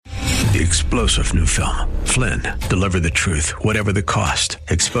The explosive new film, Flynn, deliver the truth, whatever the cost,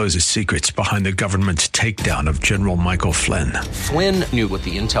 exposes secrets behind the government's takedown of General Michael Flynn. Flynn knew what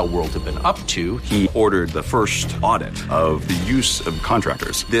the intel world had been up to. He ordered the first audit of the use of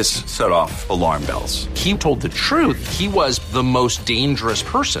contractors. This set off alarm bells. He told the truth. He was the most dangerous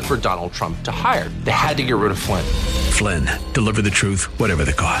person for Donald Trump to hire. They had to get rid of Flynn. Flynn, deliver the truth, whatever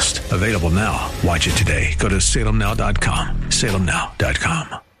the cost. Available now. Watch it today. Go to salemnow.com.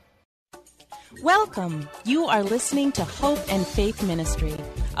 salemnow.com. Welcome. You are listening to Hope and Faith Ministry,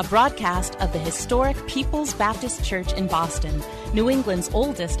 a broadcast of the historic People's Baptist Church in Boston, New England's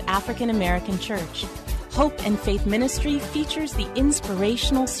oldest African-American church. Hope and Faith Ministry features the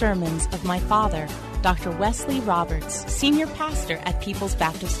inspirational sermons of my father, Dr. Wesley Roberts, senior pastor at People's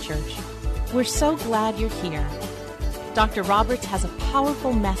Baptist Church. We're so glad you're here. Dr. Roberts has a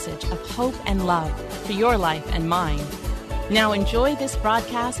powerful message of hope and love for your life and mine. Now enjoy this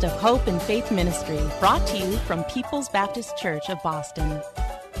broadcast of Hope and Faith Ministry, brought to you from People's Baptist Church of Boston.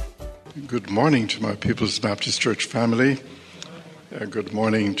 Good morning to my People's Baptist Church family. Good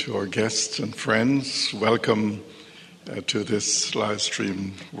morning to our guests and friends. Welcome to this live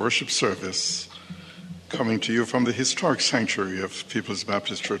stream worship service coming to you from the historic sanctuary of People's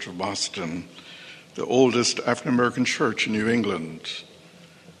Baptist Church of Boston, the oldest African American church in New England.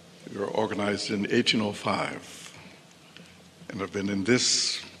 We were organized in 1805. And have been in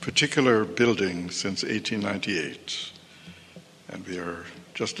this particular building since 1898. And we are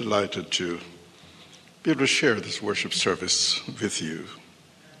just delighted to be able to share this worship service with you.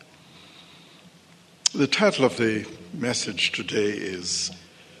 The title of the message today is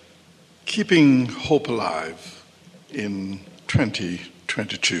Keeping Hope Alive in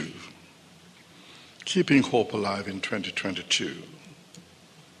 2022. Keeping Hope Alive in 2022.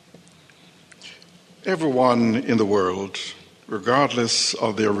 Everyone in the world, regardless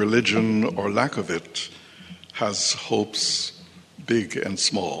of their religion or lack of it, has hopes, big and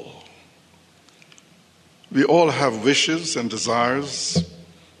small. We all have wishes and desires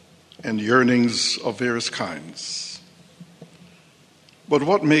and yearnings of various kinds. But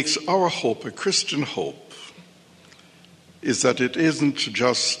what makes our hope a Christian hope is that it isn't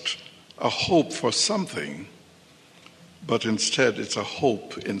just a hope for something, but instead it's a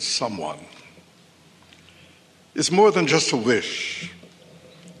hope in someone. It's more than just a wish.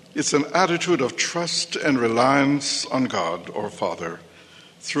 It's an attitude of trust and reliance on God, our Father,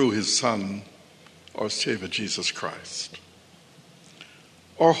 through His Son, our Savior, Jesus Christ.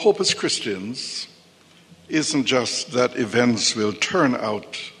 Our hope as Christians isn't just that events will turn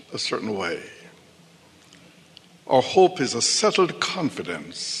out a certain way. Our hope is a settled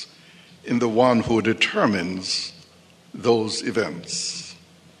confidence in the one who determines those events.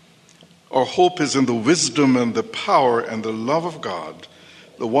 Our hope is in the wisdom and the power and the love of God,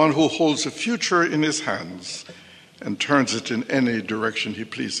 the one who holds the future in His hands and turns it in any direction He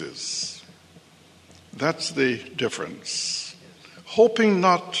pleases. That's the difference. Hoping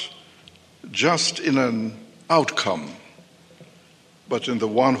not just in an outcome, but in the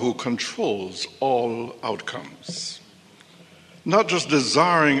one who controls all outcomes. Not just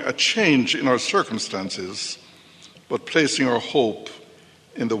desiring a change in our circumstances, but placing our hope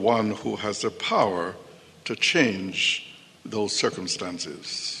in the one who has the power to change those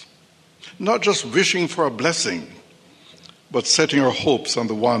circumstances. Not just wishing for a blessing, but setting our hopes on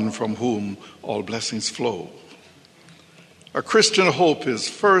the one from whom all blessings flow. A Christian hope is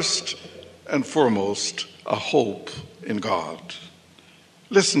first and foremost a hope in God.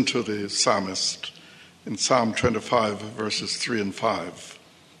 Listen to the psalmist in Psalm 25, verses 3 and 5.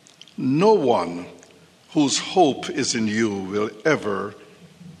 No one whose hope is in you will ever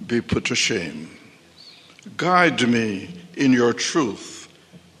be put to shame. Guide me in your truth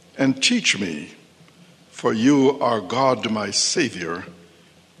and teach me, for you are God my Savior,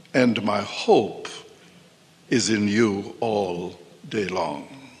 and my hope is in you all day long.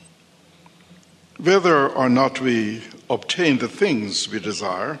 Whether or not we obtain the things we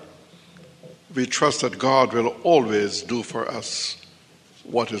desire, we trust that God will always do for us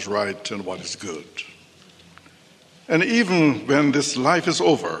what is right and what is good. And even when this life is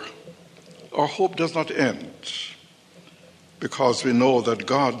over, our hope does not end, because we know that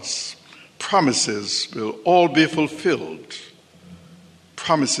God's promises will all be fulfilled.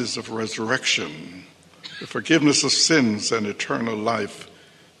 Promises of resurrection, the forgiveness of sins, and eternal life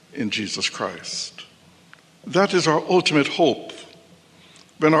in Jesus Christ. That is our ultimate hope.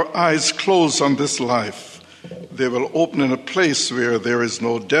 When our eyes close on this life, they will open in a place where there is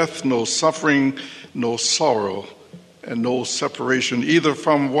no death, no suffering, no sorrow, and no separation either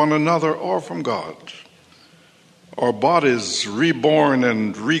from one another or from God. Our bodies, reborn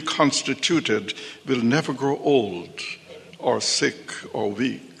and reconstituted, will never grow old or sick or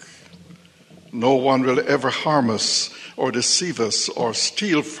weak. No one will ever harm us or deceive us or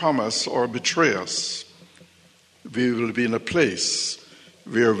steal from us or betray us. We will be in a place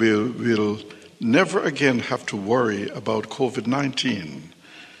where we will never again have to worry about COVID-19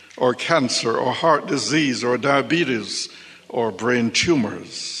 or cancer or heart disease or diabetes or brain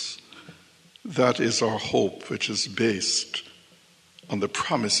tumors. That is our hope, which is based on the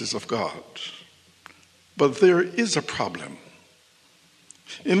promises of God. But there is a problem.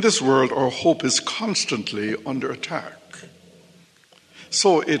 In this world, our hope is constantly under attack.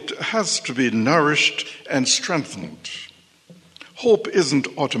 So it has to be nourished and strengthened. Hope isn't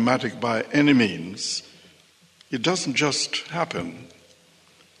automatic by any means. It doesn't just happen.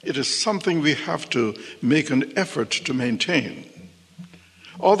 It is something we have to make an effort to maintain.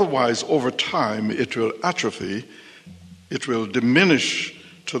 Otherwise, over time, it will atrophy, it will diminish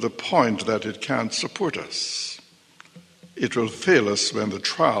to the point that it can't support us. It will fail us when the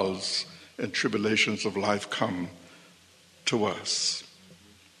trials and tribulations of life come to us.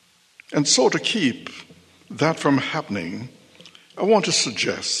 And so to keep that from happening, I want to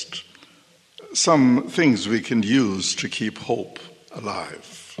suggest some things we can use to keep hope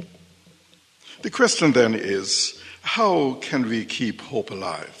alive. The question then is, how can we keep hope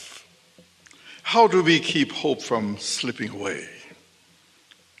alive? How do we keep hope from slipping away?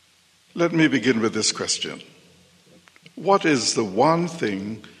 Let me begin with this question. What is the one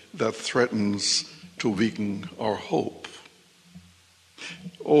thing that threatens to weaken our hope?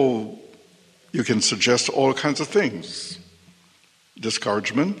 Oh, you can suggest all kinds of things.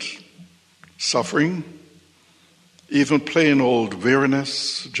 Discouragement, suffering, even plain old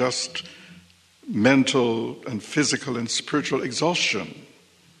weariness, just mental and physical and spiritual exhaustion.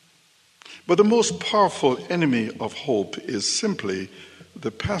 But the most powerful enemy of hope is simply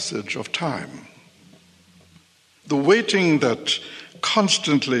the passage of time. The waiting that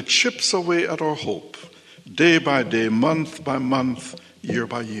constantly chips away at our hope, day by day, month by month, year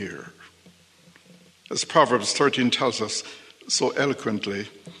by year. As Proverbs 13 tells us so eloquently,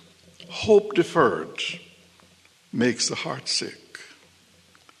 hope deferred makes the heart sick.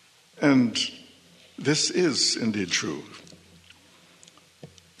 And this is indeed true.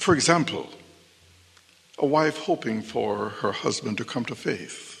 For example, a wife hoping for her husband to come to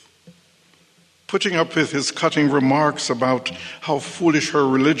faith, putting up with his cutting remarks about how foolish her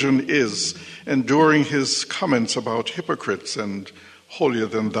religion is, enduring his comments about hypocrites and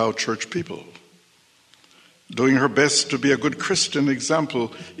holier-than-thou church people, doing her best to be a good Christian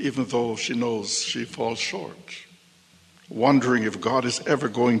example, even though she knows she falls short, wondering if God is ever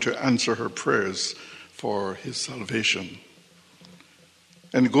going to answer her prayers for his salvation.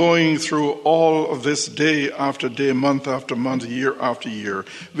 And going through all of this day after day, month after month, year after year,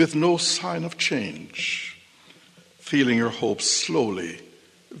 with no sign of change, feeling her hopes slowly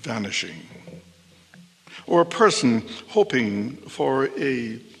vanishing. Or a person hoping for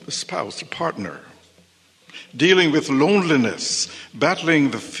a spouse, a partner, dealing with loneliness,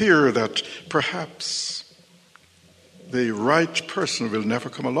 battling the fear that perhaps the right person will never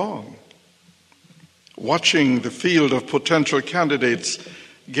come along, watching the field of potential candidates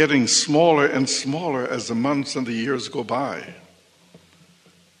getting smaller and smaller as the months and the years go by.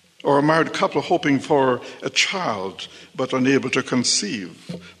 Or a married couple hoping for a child but unable to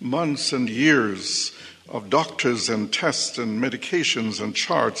conceive, months and years of doctors and tests and medications and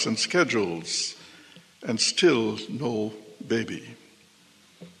charts and schedules, and still no baby.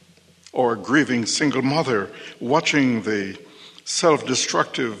 Or a grieving single mother watching the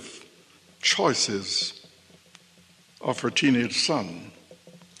self-destructive choices of her teenage son,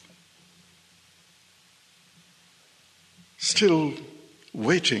 still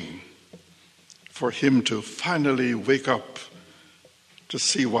waiting for him to finally wake up to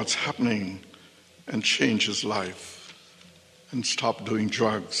see what's happening and change his life and stop doing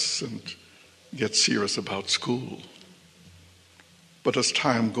drugs and get serious about school. But as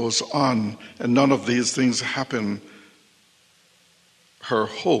time goes on and none of these things happen, her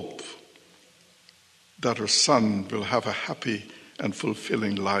hope that her son will have a happy and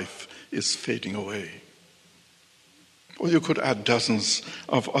fulfilling life is fading away. Or you could add dozens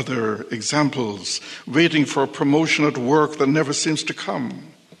of other examples, waiting for a promotion at work that never seems to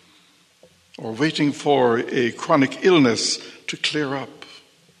come, or waiting for a chronic illness to clear up,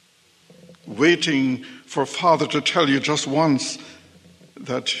 waiting for Father to tell you just once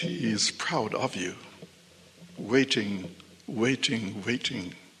that he's proud of you, waiting.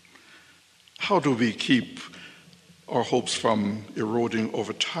 How do we keep our hopes from eroding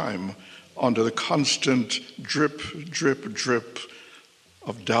over time under the constant drip, drip, drip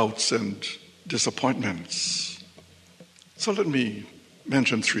of doubts and disappointments. So let me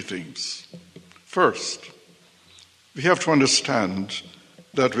mention 3 things. First, we have to understand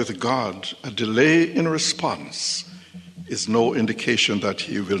that with God, a delay in response is no indication that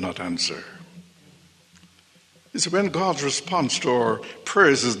he will not answer. It's when God's response to our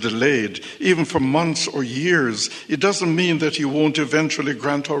prayers is delayed, even for months or years, it doesn't mean that he won't eventually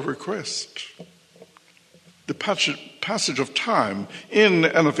grant our request. The passage of time in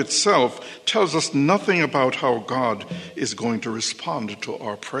and of itself tells us nothing about how God is going to respond to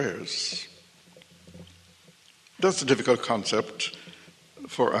our prayers. That's a difficult concept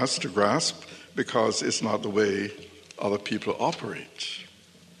for us to grasp because it's not the way other people operate.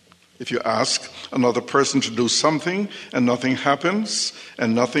 If you ask another person to do something and nothing happens,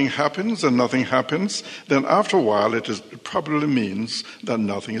 and nothing happens, and nothing happens, then after a while it probably means that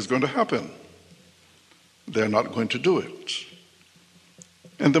nothing is going to happen. They're not going to do it.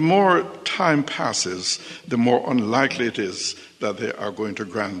 And the more time passes, the more unlikely it is that they are going to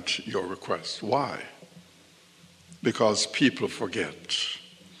grant your request. Why? Because people forget.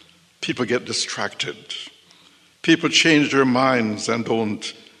 People get distracted. People change their minds and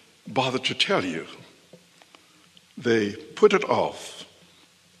don't bother to tell you. They put it off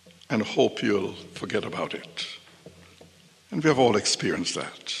and hope you'll forget about it. And we have all experienced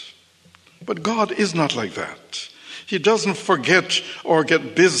that. But God is not like that. He doesn't forget or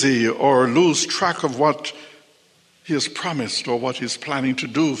get busy or lose track of what he has promised or what he's planning to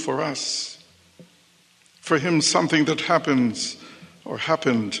do for us. For him, something that happens or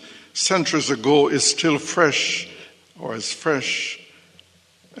happened centuries ago is still fresh or as fresh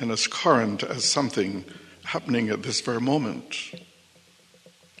and as current as something happening at this very moment.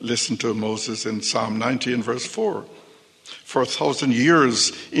 Listen to Moses in Psalm 19, verse 4. For 1,000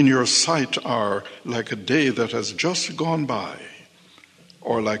 years in your sight are like a day that has just gone by,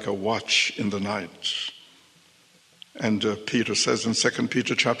 or like a watch in the night. And Peter says in 2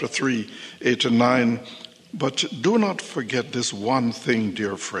 Peter chapter 3, 8 and 9, but do not forget this one thing,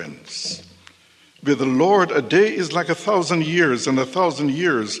 dear friends. With the Lord, a day is like 1,000 years, and 1,000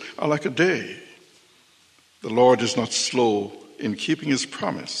 years are like a day. The Lord is not slow in keeping his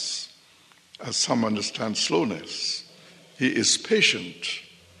promise, as some understand slowness. He is patient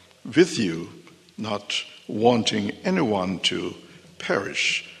with you, not wanting anyone to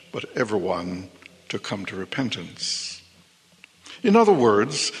perish, but everyone to come to repentance. In other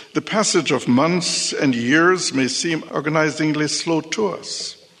words, the passage of months and years may seem agonizingly slow to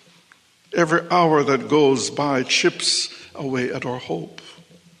us. Every hour that goes by chips away at our hope.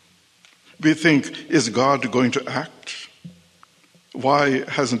 We think, is God going to act? Why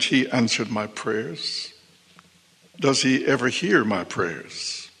hasn't he answered my prayers? Does he ever hear my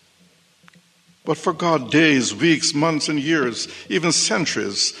prayers? But for God, days, weeks, months, and years, even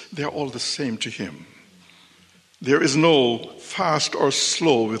centuries, they're all the same to him. There is no fast or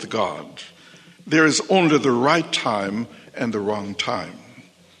slow with God. There is only the right time and the wrong time.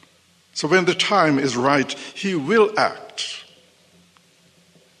 So when the time is right, he will act.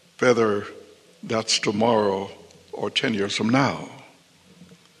 Whether that's tomorrow or 10 years from now.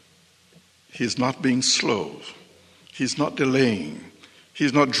 He's not being slow. He's not delaying.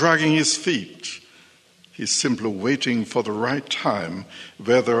 He's not dragging his feet. He's simply waiting for the right time,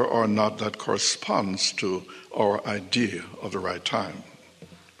 whether or not that corresponds to our idea of the right time.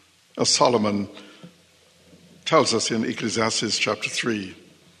 As Solomon tells us in Ecclesiastes chapter 3,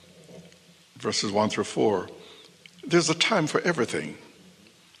 verses 1 through 4, there's a time for everything,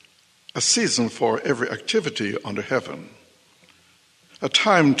 a season for every activity under heaven, a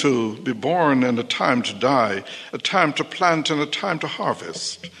time to be born and a time to die, a time to plant and a time to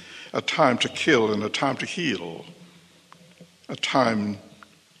harvest, a time to kill and a time to heal, a time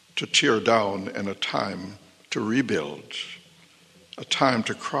to tear down and a time to rebuild, a time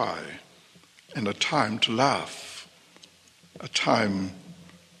to cry and a time to laugh, a time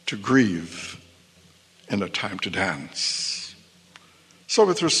to grieve and a time to dance. So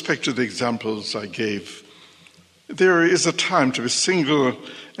with respect to the examples I gave, there is a time to be single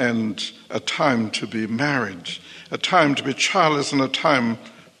and a time to be married, a time to be childless and a time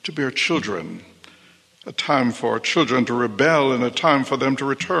to bear children, a time for children to rebel and a time for them to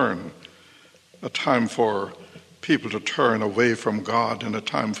return, a time for people to turn away from God and a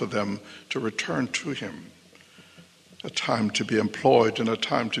time for them to return to him, a time to be employed and a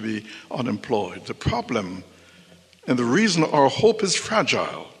time to be unemployed. The problem and the reason our hope is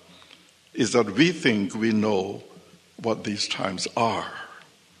fragile is that we think we know what these times are.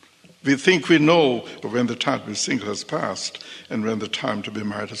 We think we know when the time to be single has passed and when the time to be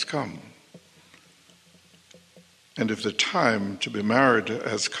married has come. And if the time to be married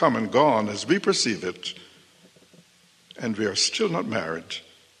has come and gone as we perceive it, and we are still not married,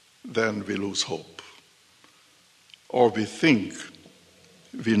 then we lose hope. Or we think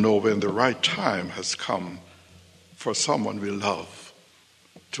we know when the right time has come for someone we love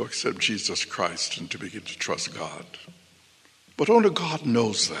to accept Jesus Christ and to begin to trust God. But only God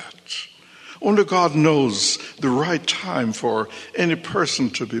knows that. Only God knows the right time for any person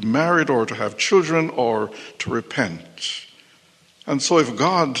to be married or to have children or to repent. And so if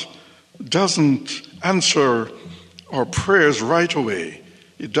God doesn't answer our prayers right away,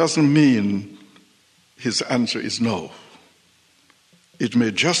 it doesn't mean his answer is no. It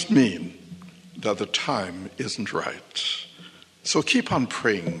may just mean that the time isn't right. So keep on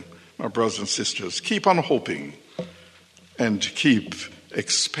praying, my brothers and sisters. Keep on hoping and keep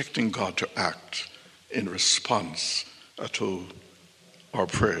expecting God to act in response to our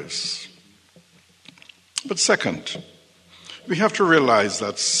prayers. But second, we have to realize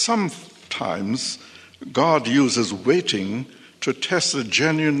that sometimes God uses waiting to test the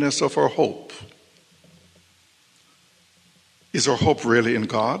genuineness of our hope. Is our hope really in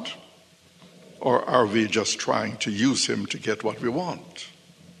God? Or are we just trying to use him to get what we want?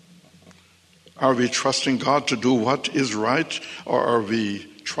 Are we trusting God to do what is right, or are we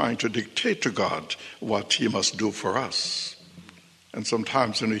trying to dictate to God what he must do for us? And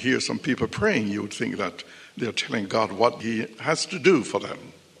sometimes when you hear some people praying, you would think that they're telling God what he has to do for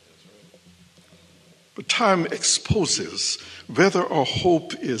them. But time exposes whether our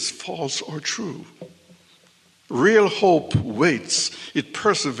hope is false or true. Real hope waits, it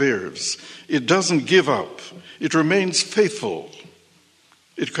perseveres, it doesn't give up, it remains faithful.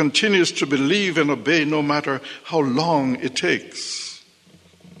 It continues to believe and obey no matter how long it takes.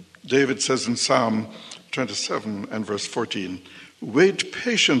 David says in Psalm 27 and verse 14, "Wait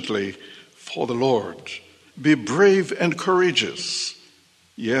patiently for the Lord. Be brave and courageous.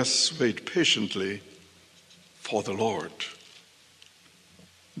 Yes, wait patiently for the Lord."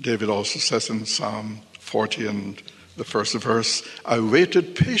 David also says in Psalm 40 and the first verse, "I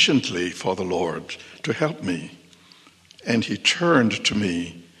waited patiently for the Lord to help me, and he turned to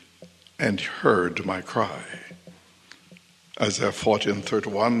me and heard my cry." Isaiah 40 and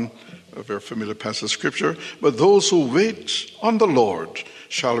 31, a very familiar passage of scripture, "But those who wait on the Lord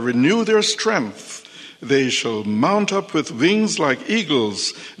shall renew their strength. They shall mount up with wings like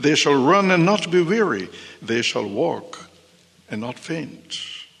eagles. They shall run and not be weary. They shall walk and not faint."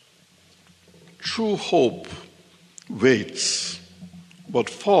 True hope waits, but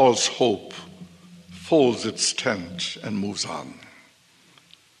false hope folds its tent and moves on.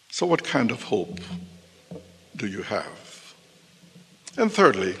 So what kind of hope do you have? And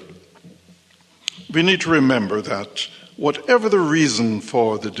thirdly, we need to remember that whatever the reason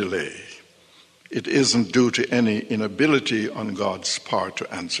for the delay, it isn't due to any inability on God's part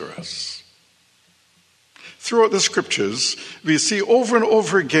to answer us. Throughout the scriptures, we see over and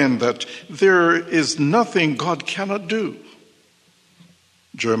over again that there is nothing God cannot do.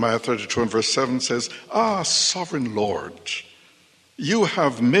 Jeremiah 32 and verse 7 says, "Ah, sovereign Lord, you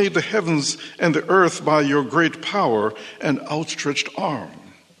have made the heavens and the earth by your great power and outstretched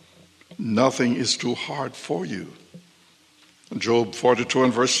arm. Nothing is too hard for you." Job 42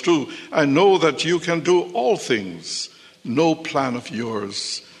 and verse 2, "I know that you can do all things. No plan of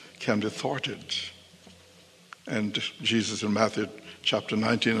yours can be thwarted." And Jesus in Matthew chapter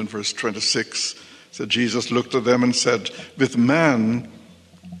 19 and verse 26 said, Jesus looked at them and said, "With man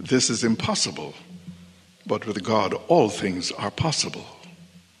this is impossible, but with God all things are possible."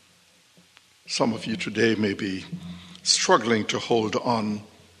 Some of you today may be struggling to hold on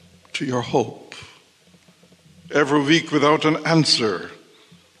to your hope. Every week without an answer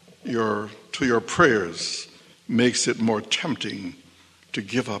to your prayers makes it more tempting to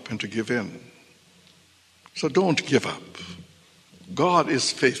give up and to give in. So don't give up. God is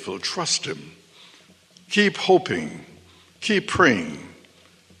faithful. Trust him. Keep hoping. Keep praying.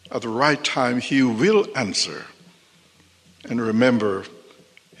 At the right time, he will answer. And remember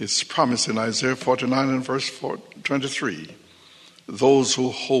his promise in Isaiah 49 and verse 23. "Those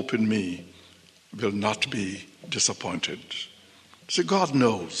who hope in me will not be disappointed." See, God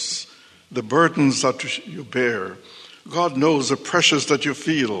knows the burdens that you bear. God knows the pressures that you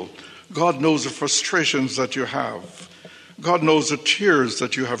feel. God knows the frustrations that you have. God knows the tears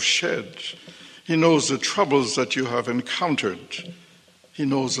that you have shed. He knows the troubles that you have encountered. He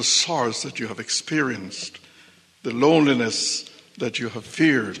knows the sorrows that you have experienced, the loneliness that you have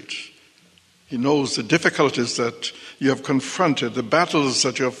feared. He knows the difficulties that you have confronted, the battles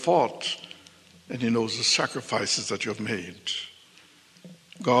that you have fought, and he knows the sacrifices that you have made.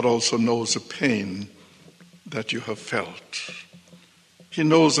 God also knows the pain that you have felt. He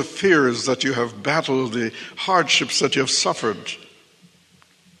knows the fears that you have battled, the hardships that you have suffered.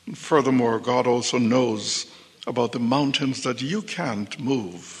 And furthermore, God also knows about the mountains that you can't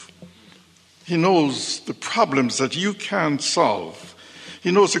move. He knows the problems that you can't solve.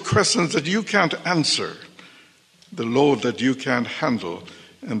 He knows the questions that you can't answer, the load that you can't handle,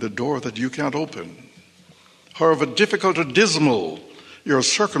 and the door that you can't open. However difficult or dismal your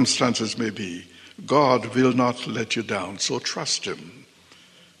circumstances may be, God will not let you down, so trust him.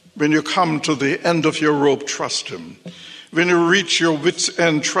 When you come to the end of your rope, trust him. When you reach your wit's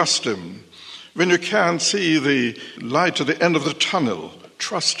end, trust him. When you can't see the light at the end of the tunnel,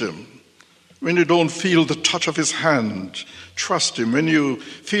 trust him. When you don't feel the touch of his hand, trust him. When you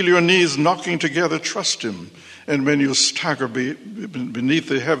feel your knees knocking together, trust him. And when you stagger beneath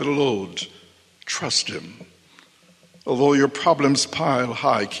the heavy load, trust him. Although your problems pile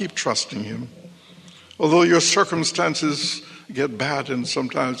high, keep trusting him. Although your circumstances get bad and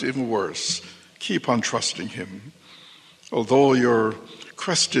sometimes even worse, keep on trusting him. Although your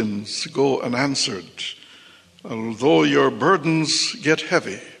questions go unanswered, although your burdens get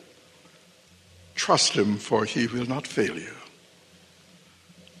heavy, trust him, for he will not fail you.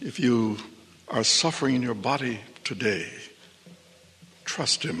 If you are suffering in your body today,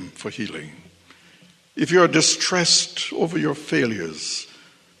 trust him for healing. If you are distressed over your failures,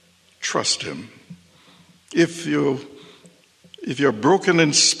 trust him. If you're broken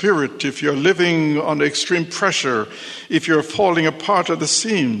in spirit, if you're living under extreme pressure, if you're falling apart at the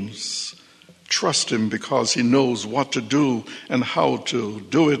seams, trust him, because he knows what to do and how to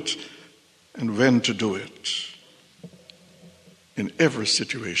do it and when to do it in every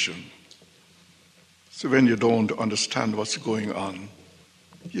situation. So when you don't understand what's going on,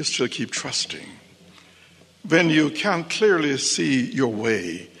 you still keep trusting. When you can't clearly see your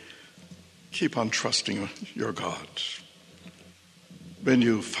way, keep on trusting your God. When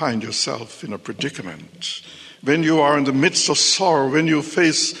you find yourself in a predicament, when you are in the midst of sorrow, when you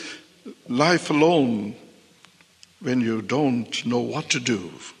face life alone, when you don't know what to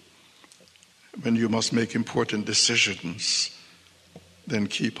do, when you must make important decisions, then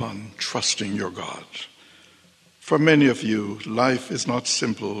keep on trusting your God. For many of you, life is not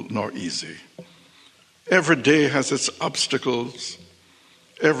simple nor easy. Every day has its obstacles.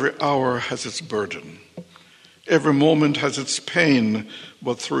 Every hour has its burden. Every moment has its pain,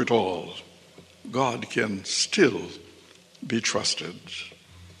 but through it all, God can still be trusted.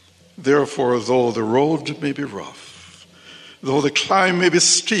 Therefore, though the road may be rough, though the climb may be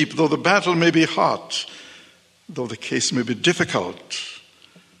steep, though the battle may be hot, though the case may be difficult,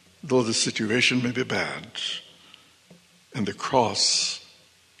 though the situation may be bad, and the cross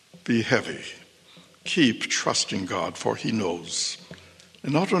be heavy, keep trusting God, for he knows.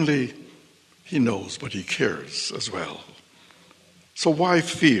 And not only he knows, but he cares as well. So why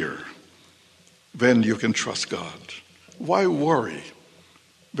fear when you can trust God? Why worry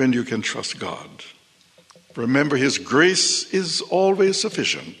when you can trust God? Remember, his grace is always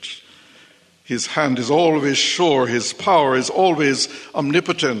sufficient. His hand is always sure. His power is always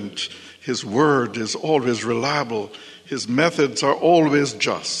omnipotent. His word is always reliable. His methods are always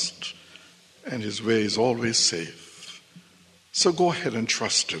just. And his way is always safe. So go ahead and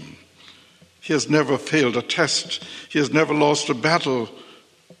trust him. He has never failed a test. He has never lost a battle.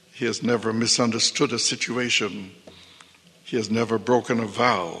 He has never misunderstood a situation. He has never broken a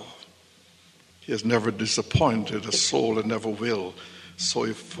vow. He has never disappointed a soul and never will. So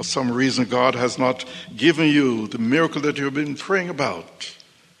if for some reason God has not given you the miracle that you've been praying about,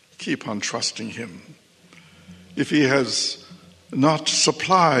 keep on trusting him. If he has not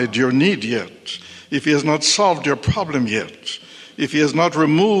supplied your need yet, if he has not solved your problem yet, if he has not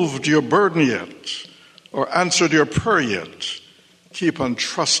removed your burden yet or answered your prayer yet, keep on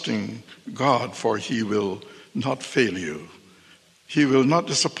trusting God, for he will not fail you. He will not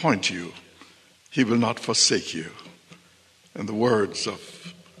disappoint you. He will not forsake you. And the words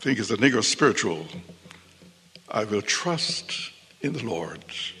of, I think it's the Negro spiritual, I will trust in the Lord.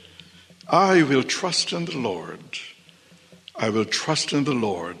 I will trust in the Lord. I will trust in the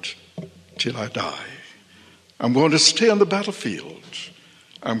Lord till I die. I'm going to stay on the battlefield.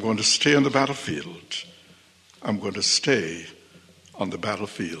 I'm going to stay on the battlefield. I'm going to stay on the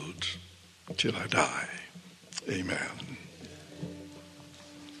battlefield till I die. Amen.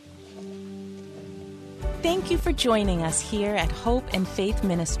 Thank you for joining us here at Hope and Faith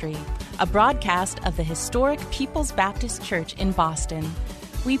Ministry, a broadcast of the historic People's Baptist Church in Boston.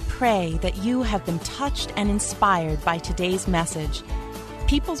 We pray that you have been touched and inspired by today's message.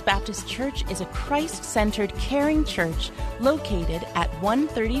 People's Baptist Church is a Christ-centered, caring church located at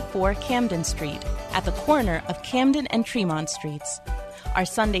 134 Camden Street, at the corner of Camden and Tremont Streets. Our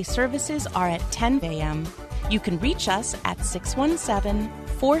Sunday services are at 10 a.m. You can reach us at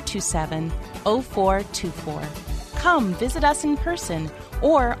 617-427-0424. Come visit us in person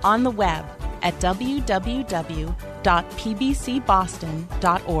or on the web at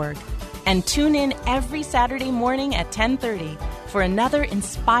www.pbcboston.org. And tune in every Saturday morning at 10:30 for another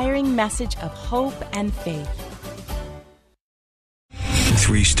inspiring message of hope and faith.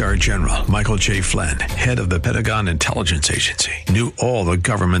 3-star General Michael J. Flynn, head of the Pentagon Intelligence Agency, knew all the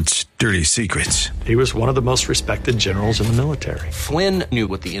government's dirty secrets. He was one of the most respected generals in the military. Flynn knew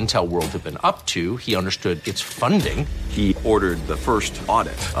what the intel world had been up to. He understood its funding. He ordered the first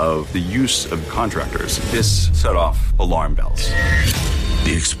audit of the use of contractors. This set off alarm bells.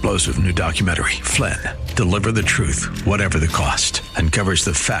 The explosive new documentary, Flynn, Deliver the Truth, Whatever the Cost, uncovers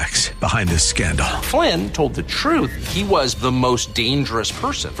the facts behind this scandal. Flynn told the truth. He was the most dangerous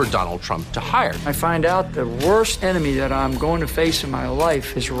person for Donald Trump to hire. I find out the worst enemy that I'm going to face in my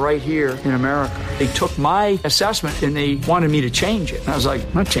life is right here in America. They took my assessment and they wanted me to change it. And I was like,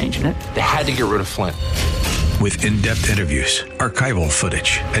 I'm not changing it. They had to get rid of Flynn. With in-depth interviews, archival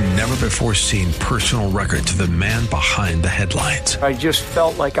footage, and never-before-seen personal records of the man behind the headlines. I just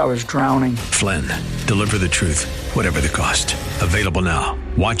felt like I was drowning. Flynn, Deliver the Truth, Whatever the Cost. Available now.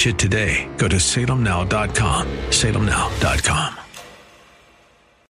 Watch it today. Go to salemnow.com. salemnow.com.